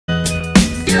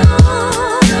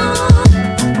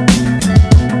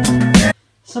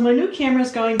new camera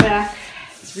is going back.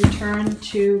 It's returned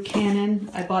to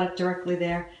Canon. I bought it directly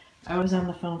there. I was on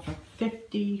the phone for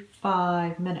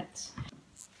 55 minutes.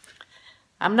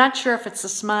 I'm not sure if it's the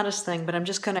smartest thing, but I'm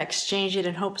just going to exchange it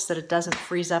in hopes that it doesn't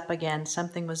freeze up again.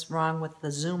 Something was wrong with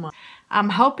the zoom. I'm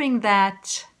hoping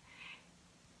that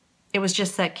it was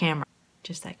just that camera.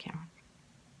 Just that camera.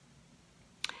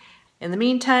 In the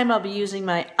meantime, I'll be using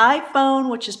my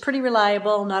iPhone, which is pretty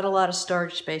reliable. Not a lot of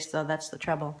storage space, though. That's the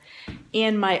trouble.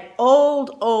 And my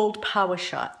old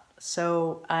PowerShot.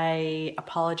 So I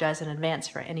apologize in advance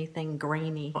for anything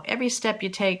grainy. Every step you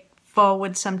take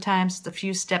forward, sometimes it's a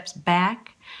few steps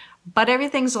back. But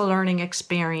everything's a learning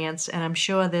experience, and I'm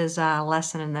sure there's a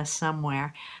lesson in this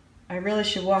somewhere. I really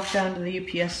should walk down to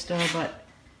the UPS store, but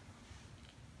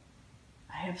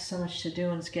I have so much to do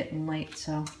and it's getting late,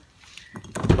 so...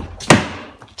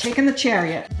 Taking the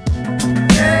Chariot.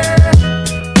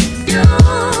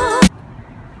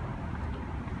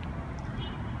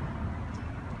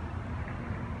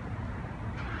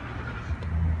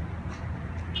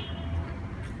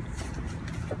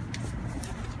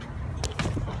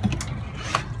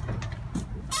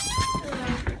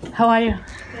 How are you?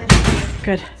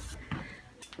 Good.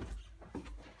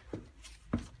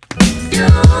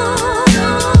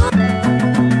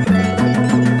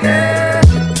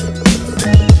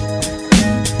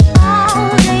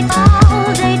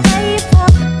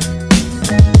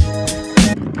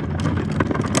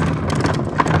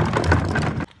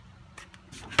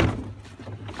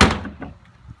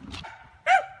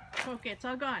 Okay, it's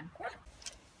all gone.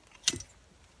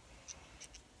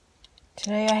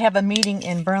 Today I have a meeting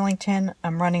in Burlington.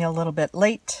 I'm running a little bit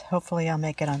late. Hopefully I'll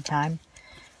make it on time.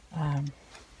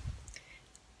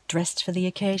 Dressed for the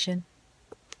occasion.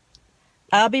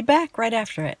 I'll be back right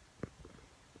after it.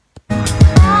 I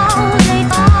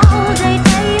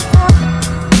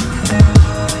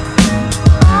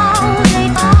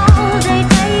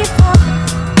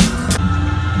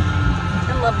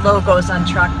love logos on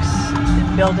trucks,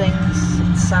 and buildings,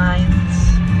 and signs.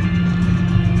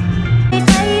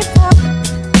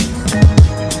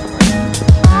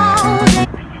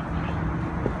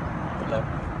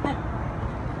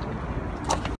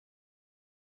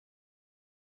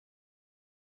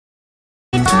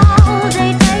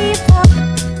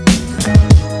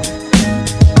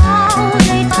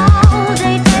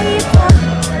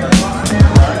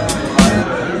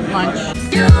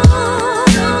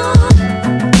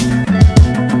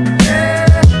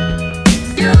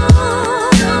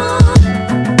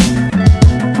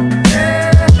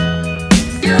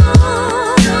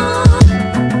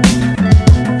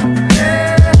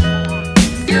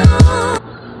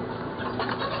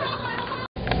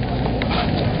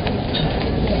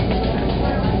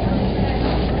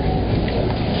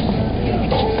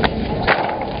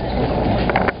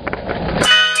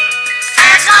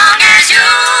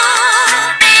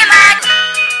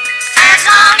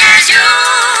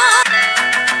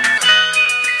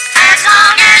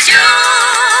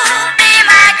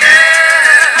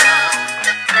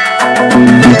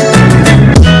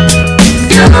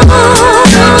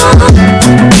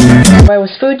 I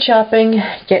was food shopping,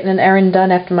 getting an errand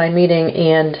done after my meeting,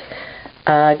 and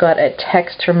got a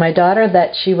text from my daughter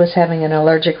that she was having an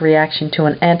allergic reaction to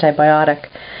an antibiotic.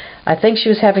 I think she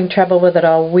was having trouble with it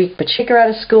all week, but she took her out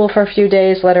of school for a few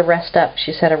days, let her rest up.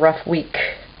 She's had a rough week.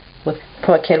 With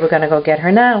poor kid, we're going to go get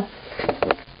her now.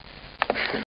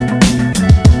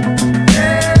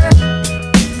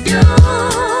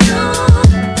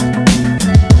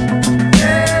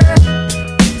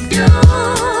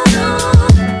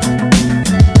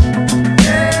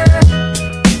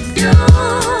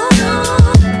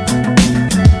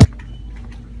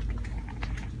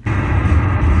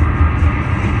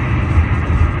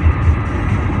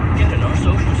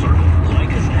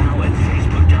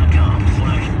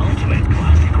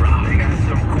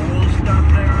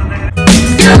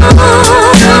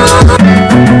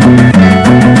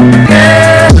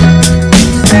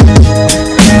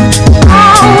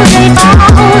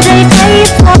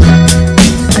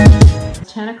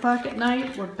 At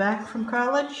night, we're back from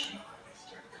college.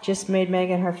 Just made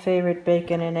Megan her favorite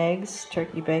bacon and eggs,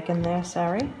 turkey bacon there,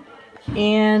 sorry,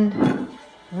 and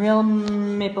real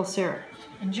maple syrup.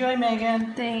 Enjoy,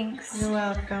 Megan. Thanks. You're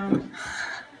welcome.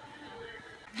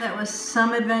 That was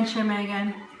some adventure,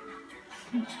 Megan.